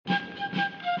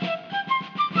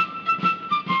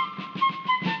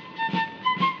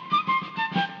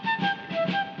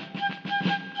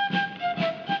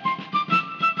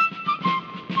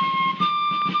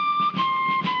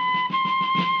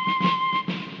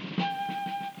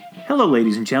Hello,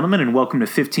 ladies and gentlemen, and welcome to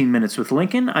 15 Minutes with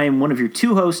Lincoln. I am one of your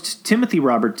two hosts, Timothy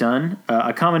Robert Dunn,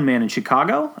 a common man in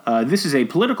Chicago. This is a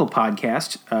political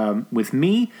podcast with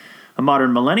me, a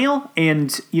modern millennial,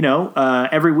 and,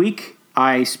 every week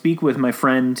I speak with my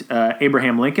friend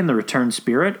Abraham Lincoln, the returned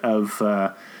spirit of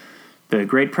the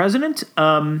great president.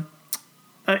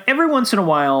 Every once in a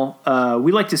while,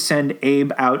 we like to send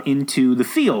Abe out into the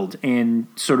field and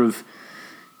sort of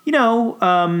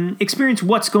experience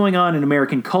what's going on in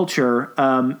American culture.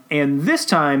 And this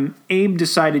time, Abe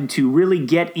decided to really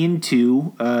get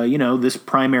into, this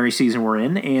primary season we're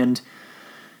in. And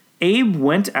Abe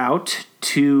went out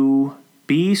to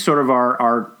be sort of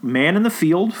our man in the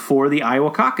field for the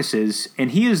Iowa caucuses.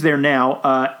 And he is there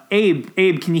now.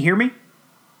 Abe, can you hear me?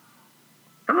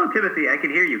 Hello, Timothy. I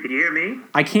can hear you. Can you hear me?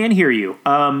 I can hear you.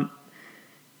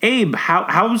 Abe,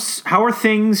 how are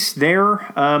things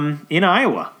there in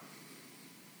Iowa?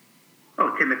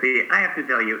 Oh, Timothy, I have to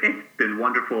tell you, it's been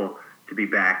wonderful to be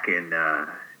back in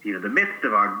the midst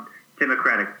of our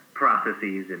democratic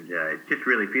processes, and just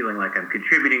really feeling like I'm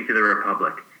contributing to the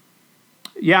republic.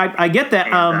 Yeah, I get that.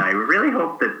 And I really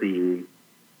hope that the.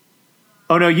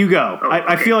 Oh no, you go.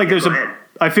 I feel like there's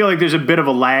I feel like there's a bit of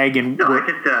a lag, and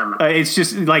it's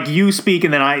just like you speak,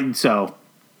 and then so.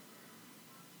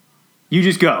 You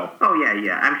just go. Oh,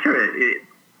 yeah. I'm sure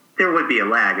there would be a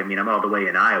lag. I mean, I'm all the way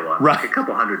in Iowa. Right. Like a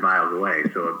couple hundred miles away,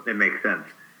 so it makes sense.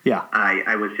 Yeah.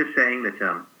 I was just saying that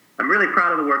I'm really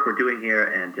proud of the work we're doing here,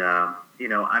 and,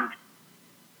 I'm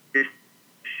just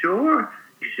sure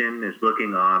the nation is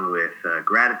looking on with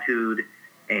gratitude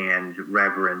and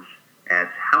reverence at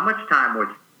how much time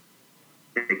we're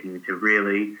taking to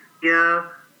really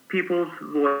people's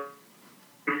voice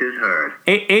is heard.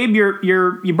 Abe,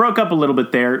 you broke up a little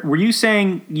bit there. Were you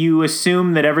saying you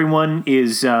assume that everyone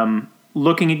is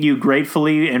looking at you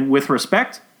gratefully and with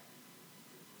respect?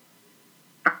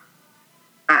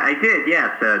 I did,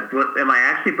 yes. Am I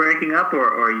actually breaking up, or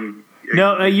are you?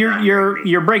 No,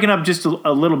 you're breaking up just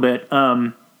a little bit.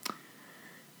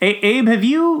 Abe, have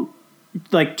you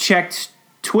checked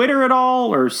Twitter at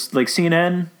all, or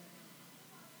CNN?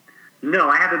 No,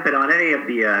 I haven't been on any of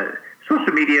the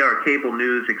social media or cable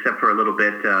news, except for a little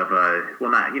bit of,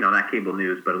 not cable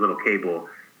news, but a little cable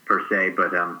per se.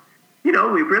 But,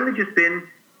 we've really just been,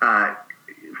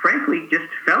 frankly, just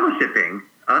fellowshipping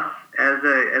us as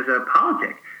a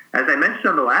politic. As I mentioned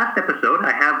on the last episode,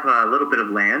 I have a little bit of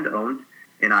land owned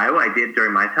in Iowa. I did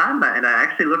during my time, and I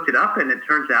actually looked it up, and it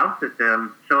turns out that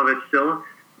some of it's still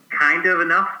kind of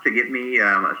enough to get me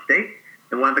a stake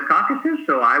in one of the caucuses.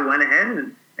 So I went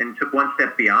ahead and took one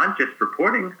step beyond just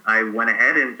reporting. I went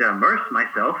ahead and immersed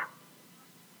myself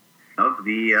of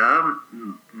the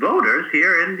voters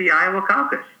here in the Iowa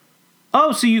caucus.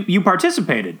 Oh, so you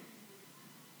participated?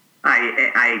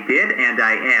 I did, and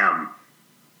I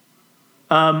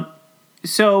am.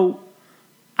 So,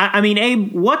 I mean,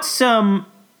 Abe, what's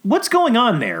going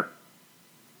on there?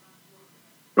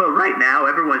 Well, right now,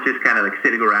 everyone's just kind of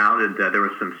sitting around, and there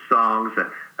were some songs.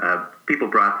 People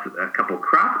brought a couple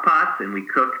crock pots, and we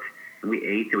cooked, and we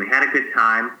ate, and we had a good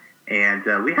time. And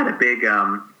we had a big,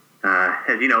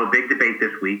 big debate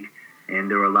this week, and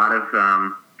there were a lot of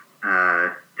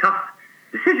tough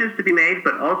decisions to be made.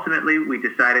 But ultimately, we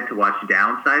decided to watch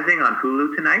Downsizing on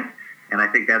Hulu tonight, and I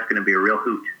think that's going to be a real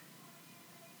hoot.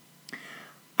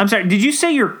 I'm sorry. Did you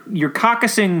say you're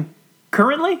caucusing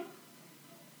currently?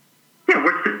 Yeah,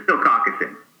 we're still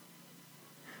caucusing.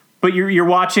 But you're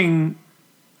watching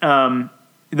the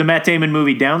Matt Damon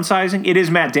movie Downsizing? It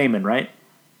is Matt Damon, right?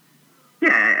 Yeah,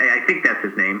 I think that's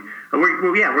his name. We're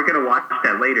going to watch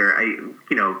that later.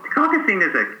 Caucusing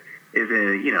is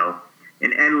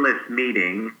an endless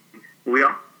meeting. We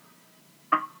all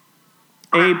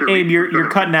Abe, you're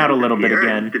cutting out a little bit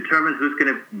again. Determine who's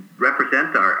going to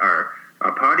represent our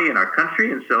party and our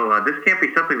country, and so this can't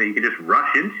be something that you can just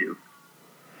rush into.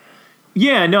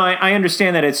 Yeah, no, I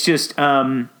understand that. It's just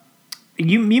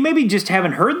you maybe just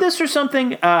haven't heard this or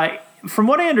something. From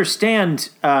what I understand,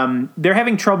 they're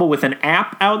having trouble with an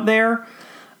app out there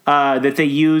that they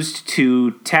used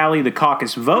to tally the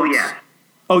caucus votes. Oh, yeah.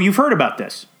 Oh, you've heard about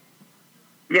this?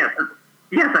 Yes,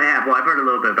 I have. Well, I've heard a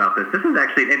little bit about this. This is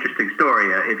actually an interesting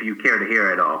story, if you care to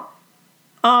hear it all.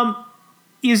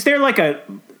 Is there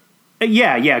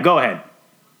Yeah, go ahead.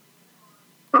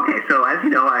 Okay, so as you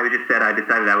know, I just said I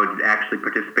decided I would actually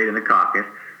participate in the caucus.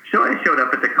 So I showed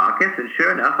up at the caucus, and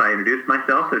sure enough, I introduced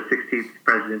myself as 16th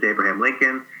President Abraham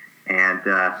Lincoln, and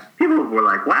people were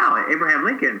like, wow, Abraham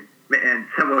Lincoln. And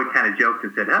someone kind of joked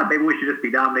and said, maybe we should just be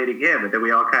nominating him. And then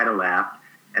we all kind of laughed.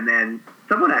 And then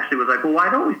someone actually was like, well, why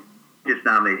don't we just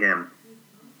nominate him?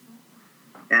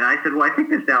 And I said, well, I think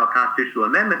there's now a constitutional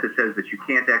amendment that says that you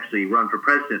can't actually run for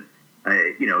president,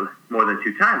 more than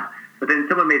 2 times. But then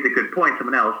someone made the good point,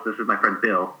 someone else, this is my friend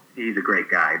Bill, he's a great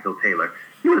guy, Bill Taylor.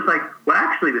 He was like, well,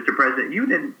 actually, Mr. President, you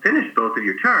didn't finish both of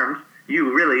your terms.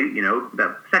 You really,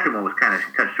 that second one was kind of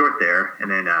cut short there. And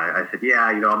then I said, yeah,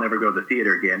 I'll never go to the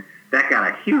theater again. That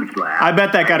got a huge laugh. I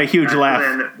bet that got a huge laugh.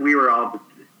 And then we were all,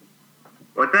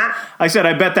 what's that? I said,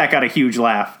 I bet that got a huge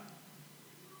laugh.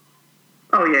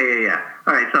 Oh, yeah.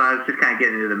 All right, so I was just kind of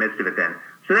getting into the midst of it then.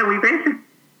 So then we basically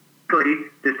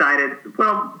decided,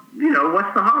 well,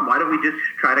 what's the harm? Why don't we just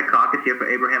try to caucus here for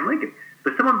Abraham Lincoln?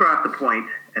 But someone brought up the point,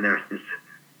 and there's this,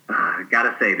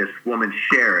 gotta say, this woman,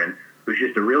 Sharon, who's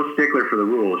just a real stickler for the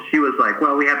rules. She was like,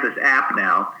 well, we have this app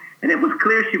now. And it was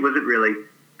clear she wasn't really,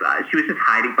 she was just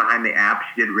hiding behind the app.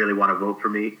 She didn't really want to vote for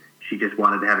me. She just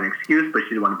wanted to have an excuse, but she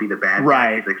didn't want to be the bad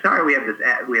guy. She's like, sorry, we have this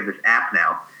app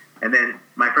now. And then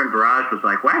my friend Barrage was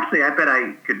like, well, actually, I bet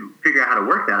I could figure out how to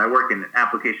work that. I work in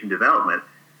application development.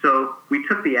 So we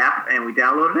took the app and we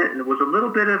downloaded it, and it was a little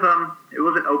bit of, it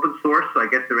wasn't open source, so I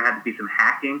guess there had to be some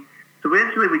hacking. So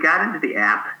eventually we got into the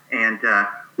app, and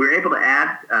we were able to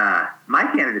add my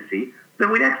candidacy.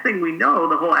 Then the next thing we know,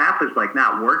 the whole app is like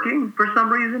not working for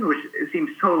some reason, which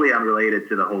seems totally unrelated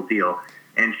to the whole deal.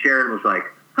 And Sharon was like,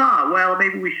 well,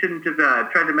 maybe we shouldn't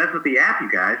have tried to mess with the app,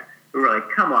 you guys. We were like,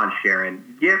 come on,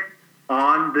 Sharon, get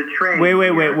on the train.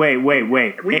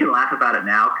 Wait. We can laugh about it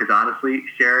now because honestly,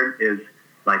 Sharon is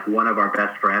like one of our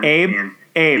best friends. Abe,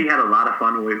 he had a lot of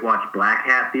fun when we watched Black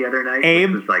Hat the other night,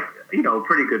 which was like, a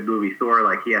pretty good movie. Thor,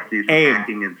 like he has to do some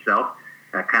acting himself,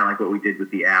 kind of like what we did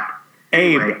with the app.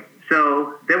 Anyway,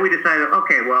 so then we decided,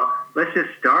 okay, well, let's just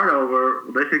start over.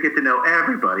 Let's just get to know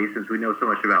everybody since we know so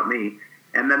much about me.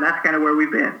 And then that's kind of where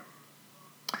we've been.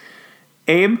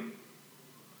 Abe?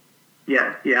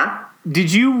 Yeah?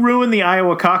 Did you ruin the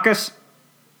Iowa caucus?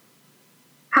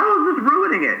 How is this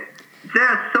ruining it? There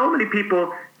are so many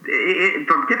people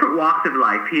from different walks of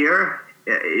life here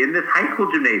in this high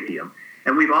school gymnasium,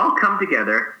 and we've all come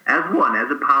together as one, as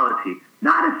a polity,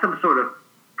 not as some sort of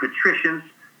patricians,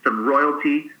 some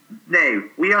royalty. Nay,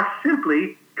 we are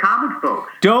simply common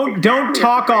folks. Don't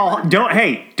talk all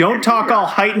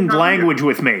heightened language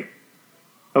with me.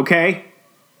 Okay?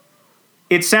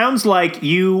 It sounds like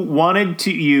you wanted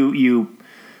to you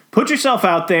put yourself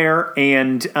out there,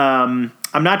 and I'm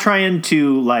not trying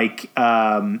to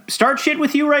start shit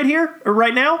with you right here or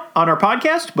right now on our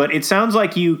podcast, but it sounds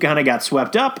like you kind of got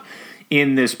swept up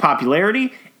in this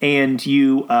popularity, and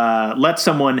you let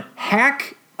someone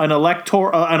hack an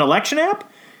election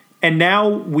app, and now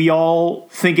we all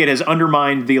think it has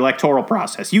undermined the electoral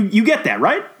process. You get that,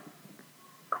 right?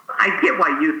 I get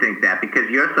why you think that, because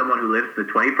you're someone who lives the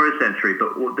 21st century,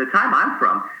 but the time I'm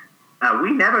from,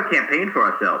 we never campaigned for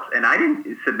ourselves, and I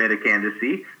didn't submit a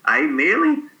candidacy. I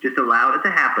merely just allowed it to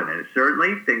happen, and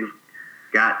certainly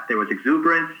there was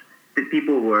exuberance, that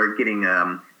people were getting,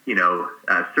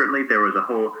 certainly there was a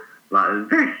whole lot of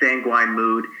very sanguine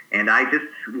mood, and I just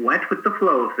went with the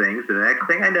flow of things. And the next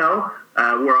thing I know,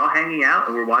 we're all hanging out,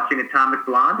 and we're watching Atomic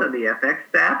Blonde on the FX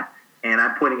app, and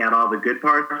I'm pointing out all the good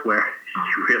parts where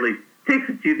she really takes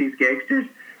it to these gangsters,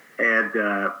 and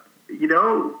I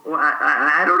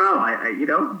don't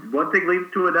know. One thing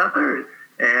leads to another,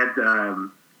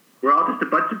 and we're all just a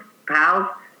bunch of pals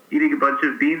eating a bunch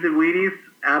of beans and Wheaties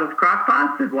out of crock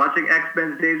pots and watching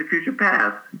X-Men's Days of Future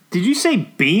Past. Did you say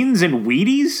beans and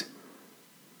Wheaties?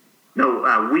 No,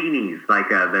 weenies.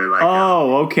 They're like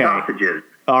okay. sausages.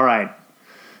 All right.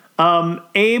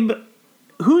 Abe,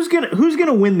 who's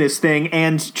gonna win this thing,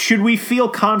 and should we feel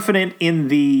confident in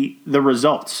the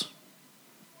results?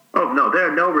 Oh, no, there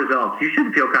are no results. You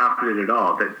shouldn't feel confident at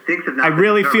all. That things have not. I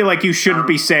really feel like you shouldn't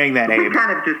be saying that, Abe. We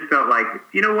kind of just felt like,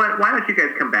 you know what? Why don't you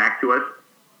guys come back to us?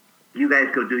 You guys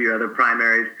go do your other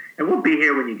primaries, and we'll be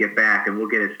here when you get back, and we'll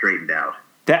get it straightened out.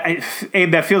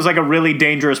 Abe, that feels like a really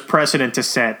dangerous precedent to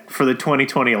set for the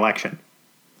 2020 election.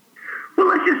 Well,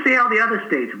 let's just see how the other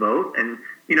states vote, and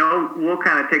we'll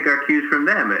kind of take our cues from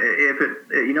them. If it,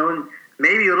 and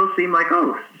maybe it'll seem like,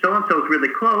 oh, so and so is really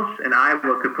close, and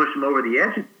Iowa could push them over the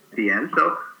edge at the end.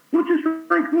 So we'll just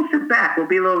we'll sit back. We'll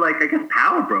be a little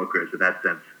power brokers in that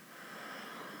sense.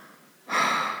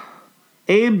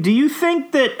 Abe, do you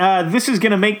think that this is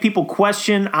going to make people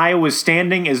question Iowa's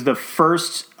standing as the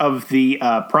first of the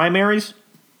primaries?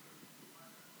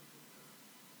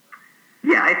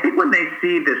 Yeah, I think when they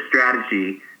see this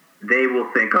strategy, they will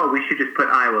think, oh, we should just put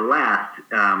Iowa last,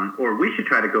 or we should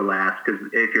try to go last, because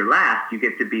if you're last, you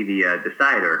get to be the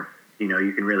decider.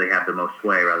 You can really have the most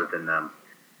sway rather than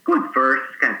going first.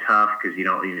 It's kind of tough because you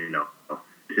don't,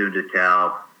 soon to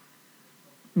tell.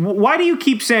 Why do you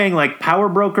keep saying like power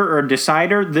broker or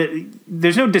decider?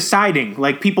 There's no deciding.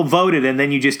 Like people voted and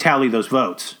then you just tally those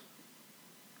votes.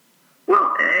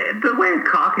 Well, the way a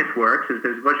caucus works is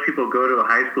there's a bunch of people who go to a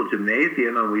high school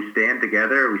gymnasium and we stand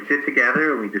together, we sit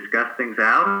together, and we discuss things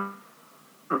out.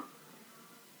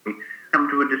 We come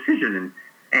to a decision,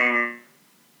 and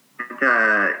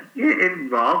it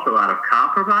involves a lot of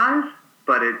compromise,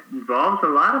 but it involves a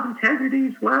lot of integrity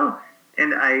as well.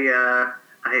 And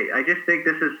I just think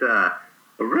this is a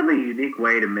really unique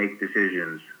way to make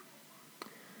decisions.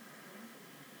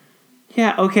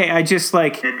 Yeah, okay, I just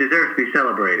like... It deserves to be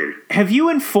celebrated. Have you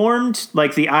informed,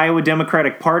 like, the Iowa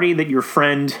Democratic Party that your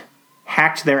friend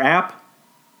hacked their app?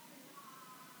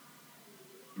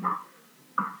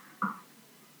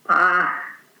 I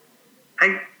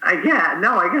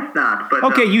guess not. But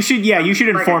okay, you should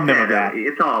inform them of that.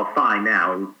 It's all fine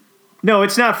now. No,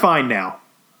 it's not fine now.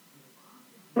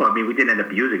 Well, I mean, we didn't end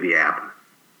up using the app.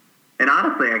 And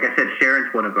honestly, like I said,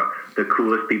 Sharon's one of the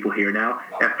coolest people here now.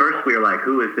 At first, we were like,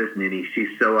 who is this ninny? She's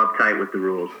so uptight with the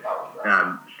rules,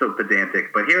 so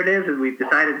pedantic. But here it is, and we've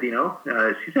decided,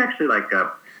 she's actually like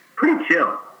pretty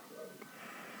chill.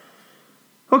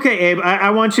 Okay, Abe, I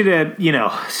want you to,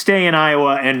 stay in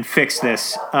Iowa and fix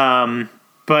this.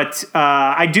 But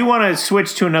I do want to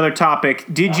switch to another topic.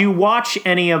 Did you watch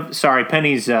any of... Sorry,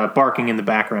 Penny's barking in the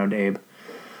background, Abe.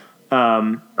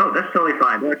 Oh, that's totally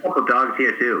fine. There are a couple of dogs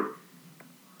here, too.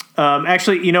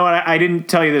 Actually, you know what? I didn't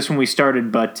tell you this when we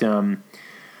started, but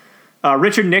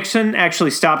Richard Nixon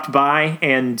actually stopped by,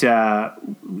 and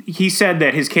he said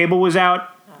that his cable was out,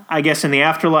 I guess, in the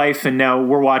afterlife, and now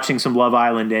we're watching some Love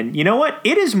Island. And you know what?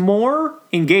 It is more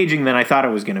engaging than I thought it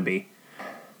was going to be.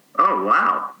 Oh,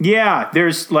 wow. Yeah,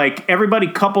 there's, like,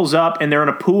 everybody couples up, and they're in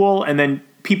a pool, and then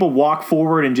people walk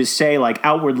forward and just say, like,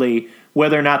 outwardly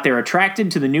whether or not they're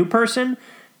attracted to the new person.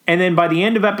 And then by the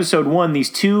end of episode 1, these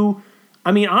two...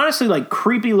 I mean, honestly, like,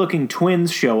 creepy-looking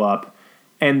twins show up,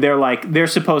 and they're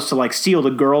supposed to, like, steal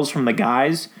the girls from the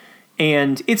guys.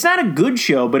 And it's not a good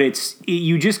show, but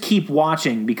you just keep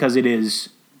watching because it is,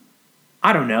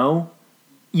 I don't know,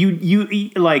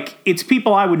 like, it's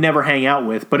people I would never hang out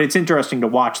with, but it's interesting to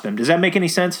watch them. Does that make any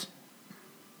sense?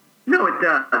 No, it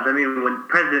does. I mean, when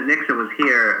President Nixon was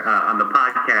here on the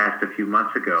podcast a few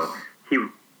months ago, he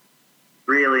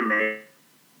really made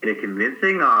a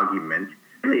convincing argument.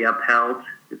 Really upheld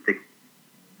the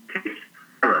case.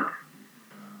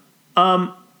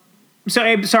 So,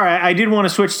 Abe, sorry, I did want to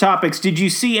switch topics. Did you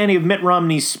see any of Mitt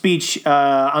Romney's speech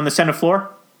on the Senate floor?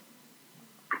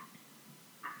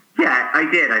 Yeah, I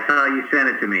did. I saw you sent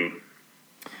it to me.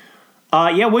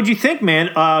 Yeah, what'd you think,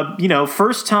 man?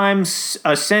 First time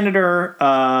a senator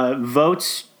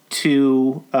votes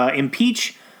to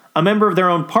impeach a member of their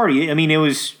own party. I mean,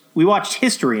 we watched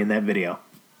history in that video.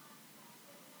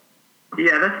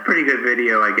 Yeah, that's a pretty good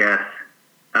video, I guess.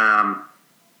 I'm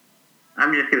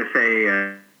just going to say,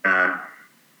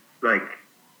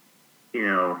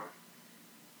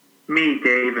 me,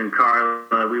 Dave, and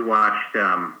Carla, we watched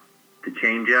The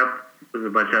Change Up with a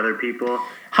bunch of other people.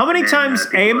 How many times,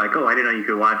 Abe? Like, I didn't know you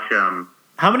could watch...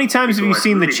 how many times have you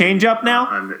seen The Change Up now?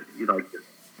 How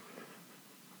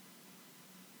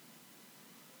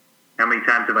many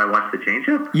times have I watched The Change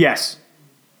Up? Yes.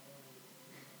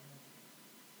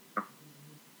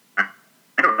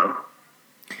 I don't know.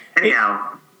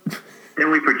 Anyhow, then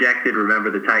we projected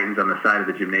Remember the Titans on the side of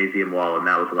the gymnasium wall, and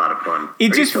that was a lot of fun.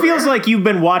 It just feels like you've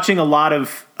been watching a lot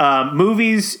of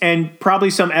movies and probably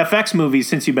some FX movies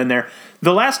since you've been there.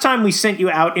 The last time we sent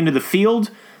you out into the field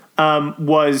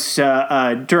was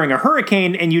during a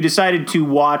hurricane, and you decided to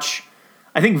watch,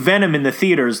 I think, Venom in the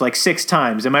theaters like 6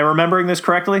 times. Am I remembering this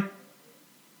correctly?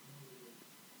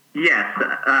 Yes.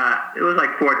 It was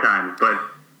like 4 times, but,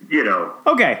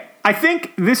 Okay. I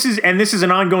think this is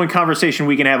an ongoing conversation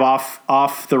we can have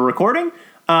off the recording.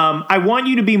 I want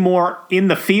you to be more in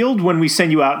the field when we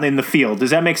send you out in the field. Does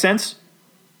that make sense?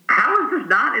 How is this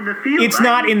not in the field? It's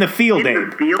not in the field, Dave. In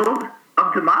the field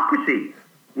of democracy.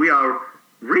 We are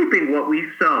reaping what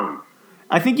we've sown.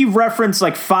 I think you've referenced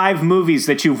like 5 movies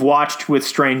that you've watched with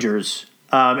strangers,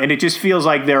 and it just feels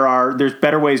like there's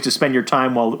better ways to spend your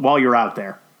time while you're out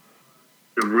there.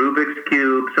 The Rubik's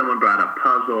Cube, someone brought a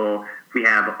puzzle. We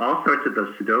have all sorts of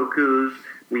those Sudokus.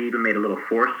 We even made a little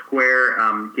Foursquare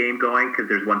game going because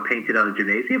there's one painted on the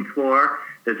gymnasium floor.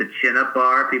 There's a chin-up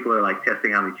bar. People are like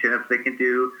testing how many chin-ups they can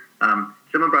do.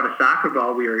 Someone brought a soccer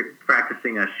ball. We were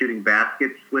practicing shooting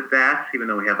baskets with that, even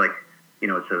though we have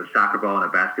it's a soccer ball and a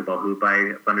basketball hoop,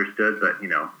 I've understood. But,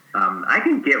 I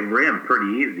can get rim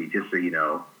pretty easy, just so you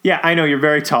know. Yeah, I know. You're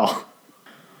very tall.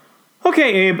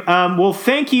 Okay, Abe. Well,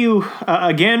 thank you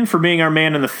again for being our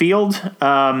man in the field.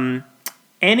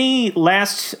 any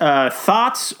last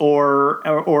thoughts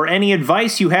or any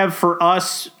advice you have for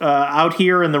us out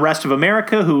here in the rest of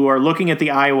America who are looking at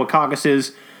the Iowa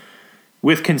caucuses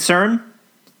with concern?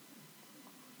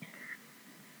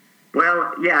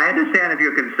 Well, yeah, I understand if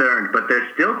you're concerned, but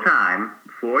there's still time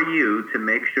for you to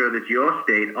make sure that your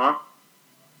state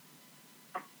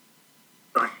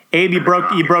Abe, you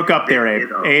broke up there, Abe. It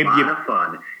is a lot of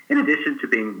fun, in addition to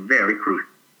being very crucial.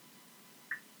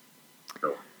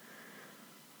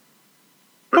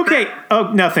 Okay.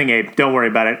 Oh, nothing, Abe. Don't worry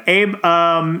about it. Abe,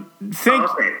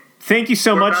 thank you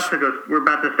so much. We're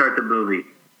about to start the movie.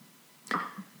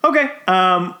 Okay.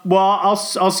 Well, I'll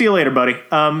see you later, buddy.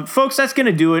 Folks, that's going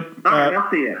to do it. All right,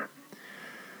 I'll see you.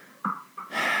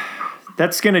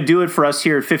 That's going to do it for us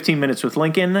here at 15 Minutes with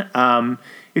Lincoln.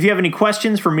 If you have any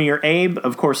questions for me or Abe,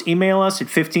 of course, email us at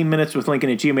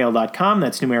 15minuteswithlincoln@gmail.com.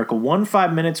 That's numerical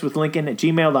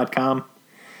 15minuteswithlincoln@gmail.com.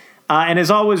 And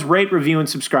as always, rate, review, and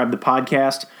subscribe to the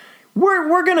podcast.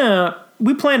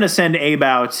 We plan to send Abe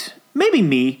out. Maybe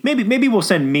me. Maybe we'll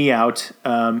send me out.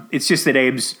 It's just that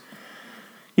Abe's,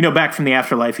 back from the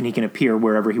afterlife, and he can appear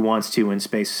wherever he wants to in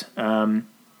space.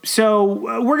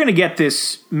 So we're gonna get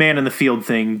this man in the field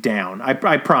thing down.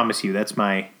 I promise you. That's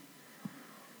my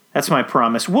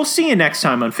promise. We'll see you next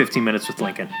time on 15 Minutes with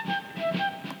Lincoln.